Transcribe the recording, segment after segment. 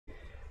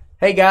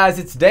Hey guys,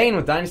 it's Dane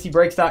with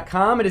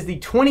DynastyBreaks.com. It is the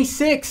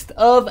 26th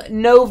of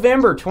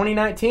November,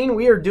 2019.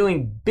 We are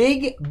doing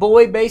Big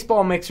Boy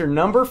Baseball Mixer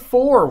number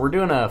 4. We're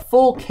doing a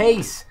full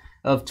case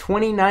of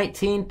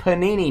 2019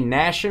 Panini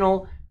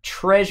National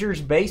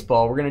Treasures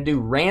Baseball. We're going to do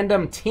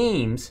random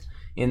teams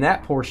in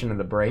that portion of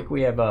the break.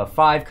 We have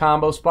 5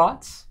 combo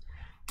spots.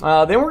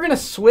 Then we're going to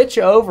switch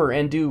over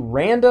and do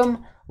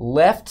random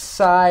left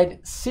side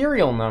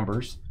serial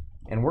numbers.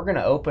 And we're going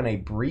to open a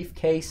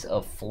briefcase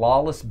of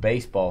Flawless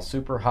Baseball,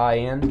 super high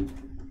end.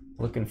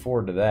 Looking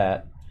forward to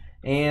that.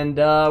 And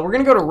we're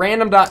going to go to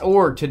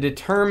random.org to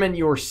determine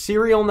your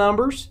serial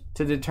numbers,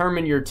 to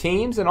determine your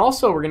teams, and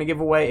also we're going to give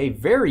away a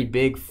very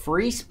big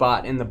free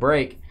spot in the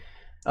break.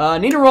 I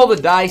need to roll the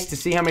dice to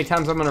see how many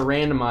times I'm going to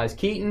randomize.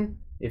 Keaton,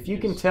 if you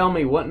can tell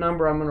me what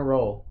number I'm going to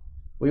roll,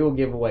 we will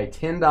give away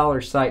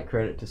 $10 site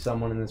credit to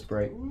someone in this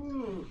break.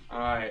 Ooh. All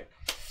right.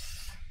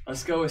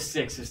 Let's go with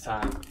 6 this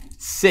time.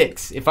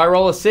 6. If I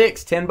roll a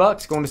 6,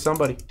 $10 going to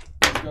somebody.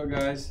 Let's go,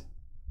 guys.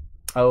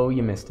 Oh,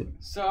 you missed it.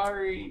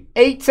 Sorry.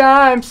 8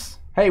 times.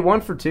 Hey,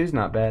 1 for 2 is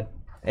not bad.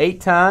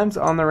 8 times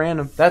on the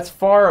random. That's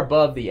far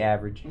above the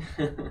average.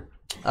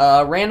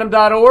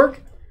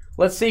 Random.org.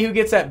 Let's see who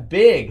gets that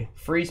big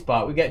free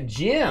spot. We got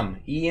Jim,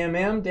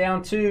 EMM,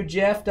 down to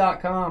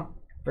Jeff.com.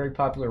 Very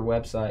popular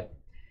website.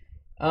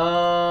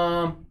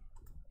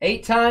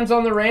 8 times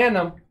on the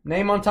random.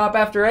 Name on top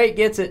after 8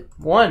 gets it.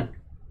 1,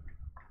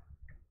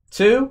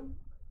 2,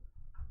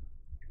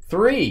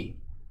 3,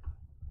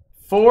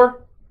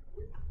 4,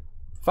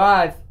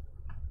 5,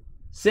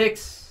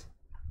 6,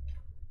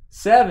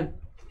 7,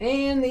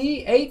 and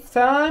the 8th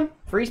time,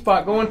 free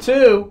spot going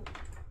to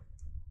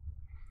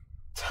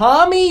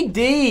Tommy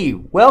D.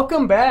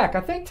 Welcome back.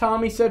 I think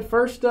Tommy said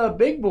first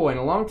big boy in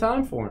a long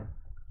time for him.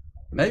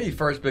 Maybe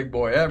first big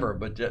boy ever,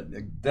 but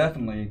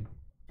definitely.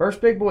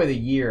 First big boy of the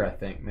year, I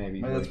think,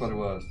 maybe. Maybe that's what it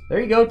was.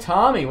 There you go,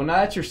 Tommy. Well, now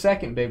that's your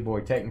second big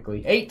boy,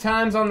 technically. 8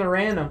 times on the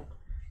random.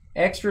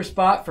 Extra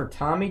spot for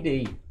Tommy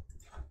D.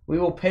 We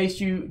will paste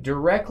you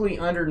directly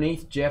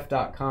underneath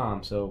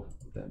Jeff.com, so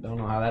don't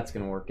know how that's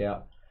going to work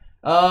out.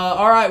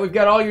 All right, we've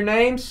got all your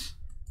names.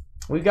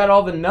 We've got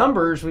all the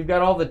numbers. We've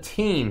got all the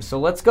teams. So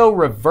let's go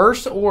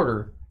reverse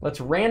order. Let's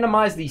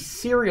randomize these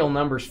serial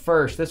numbers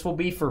first. This will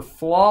be for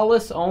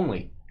Flawless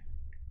only.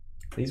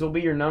 These will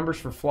be your numbers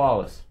for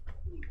Flawless.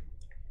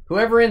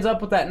 Whoever ends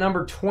up with that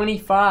number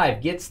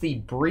 25 gets the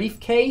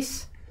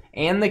briefcase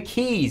and the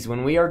keys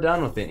when we are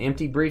done with it.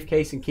 Empty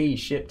briefcase and keys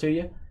shipped to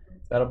you.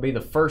 That'll be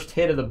the first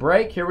hit of the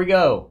break. Here we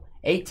go.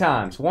 8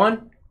 times.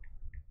 1,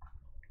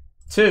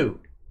 2,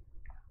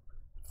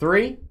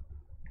 3,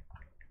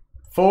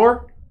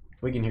 4.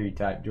 We can hear you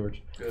type,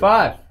 George. Good.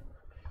 5,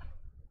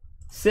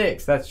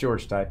 6. That's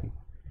George typing.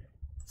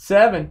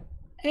 7,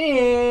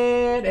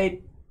 and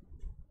 8.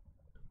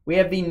 We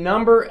have the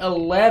number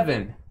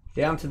 11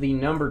 down to the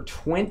number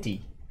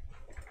 20.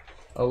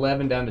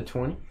 11 down to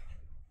 20.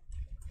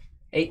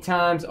 8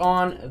 times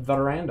on the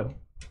random.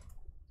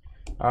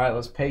 All right,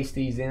 let's paste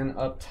these in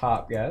up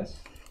top, guys.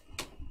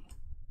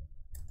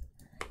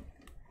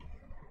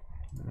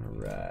 All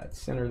right,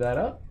 center that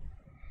up.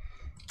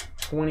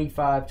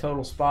 25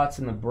 total spots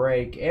in the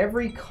break.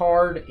 Every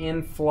card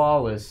in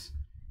Flawless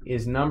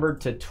is numbered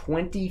to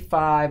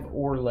 25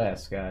 or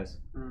less, guys.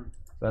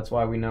 That's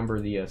why we number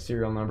the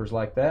serial numbers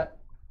like that.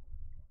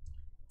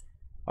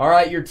 All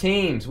right, your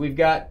teams. We've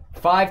got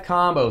 5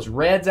 combos.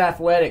 Reds,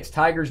 Athletics,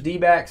 Tigers,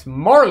 D-backs,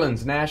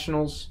 Marlins,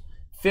 Nationals,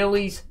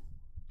 Phillies,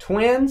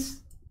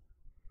 Twins,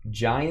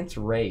 Giants,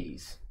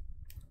 Rays.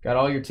 Got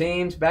all your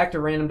teams. Back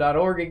to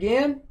random.org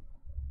again.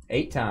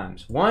 8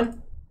 times.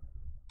 1,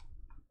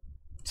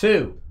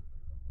 2,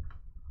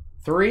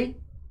 3,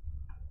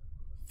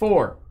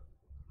 4,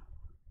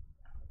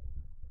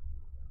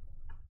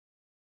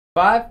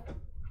 5,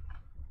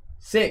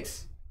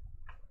 6,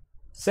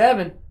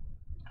 7,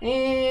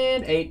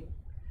 and 8.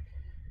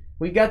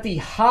 We've got the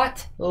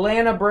hot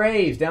Atlanta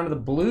Braves down to the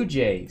Blue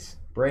Jays.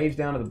 Braves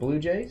down to the Blue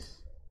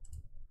Jays.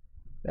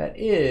 That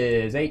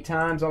is 8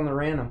 times on the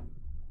random.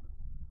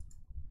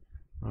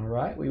 All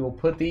right, we will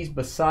put these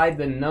beside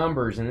the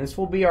numbers, and this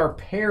will be our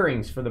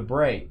pairings for the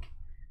break.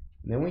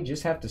 And then we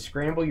just have to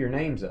scramble your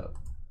names up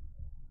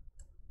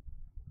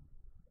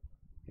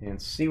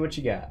and see what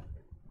you got.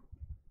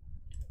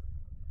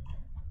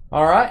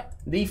 All right,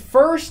 the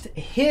first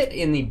hit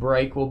in the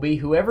break will be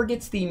whoever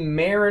gets the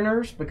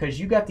Mariners,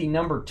 because you got the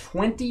number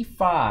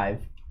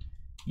 25,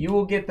 you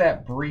will get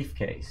that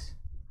briefcase.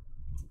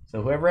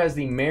 So whoever has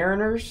the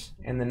Mariners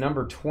and the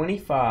number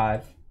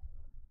 25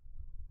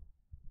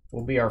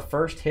 will be our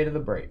first hit of the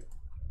break.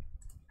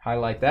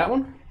 Highlight that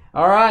one.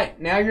 All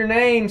right, now your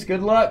names.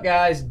 Good luck,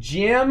 guys.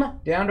 Jim,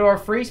 down to our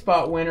free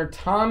spot winner,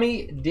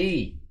 Tommy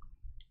D.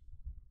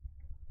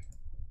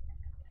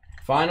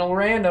 Final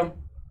random.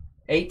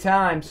 8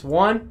 times.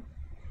 1,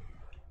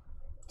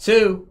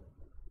 2,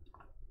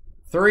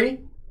 3,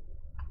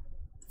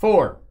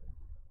 4,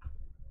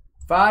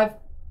 5,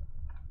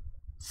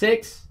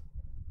 6,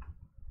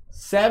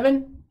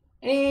 7,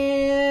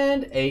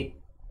 and 8.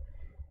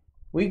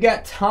 We've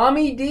got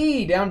Tommy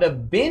D down to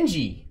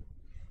Benji.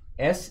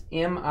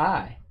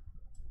 SMI.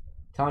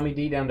 Tommy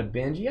D down to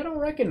Benji. I don't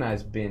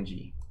recognize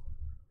Benji.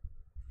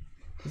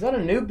 Is that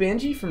a new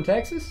Benji from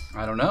Texas?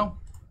 I don't know.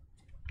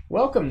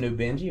 Welcome, new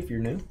Benji, if you're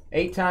new.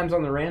 8 times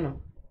on the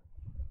random.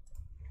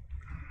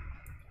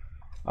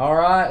 All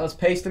right, let's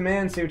paste them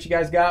in, see what you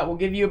guys got. We'll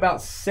give you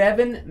about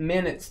 7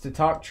 minutes to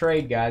talk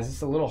trade, guys.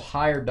 It's a little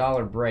higher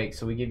dollar break,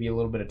 so we give you a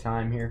little bit of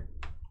time here.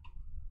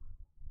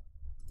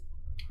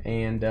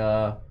 And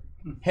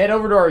head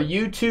over to our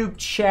YouTube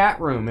chat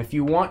room if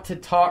you want to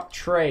talk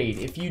trade.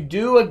 If you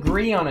do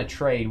agree on a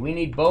trade, we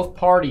need both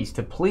parties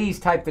to please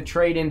type the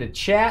trade into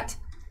chat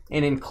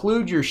and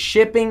include your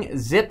shipping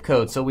zip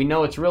code so we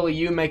know it's really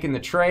you making the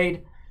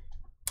trade.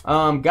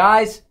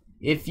 Guys,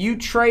 if you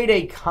trade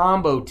a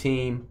combo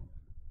team,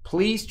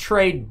 please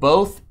trade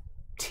both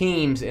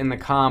teams in the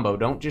combo.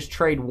 Don't just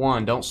trade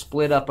one. Don't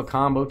split up a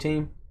combo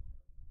team.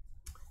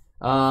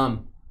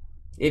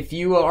 If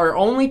you are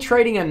only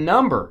trading a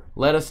number,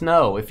 let us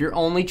know. If you're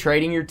only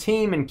trading your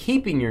team and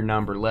keeping your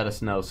number, let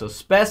us know. So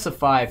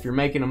specify if you're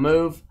making a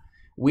move.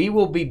 We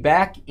will be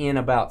back in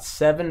about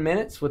 7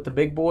 minutes with the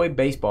Big Boy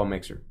Baseball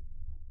Mixer.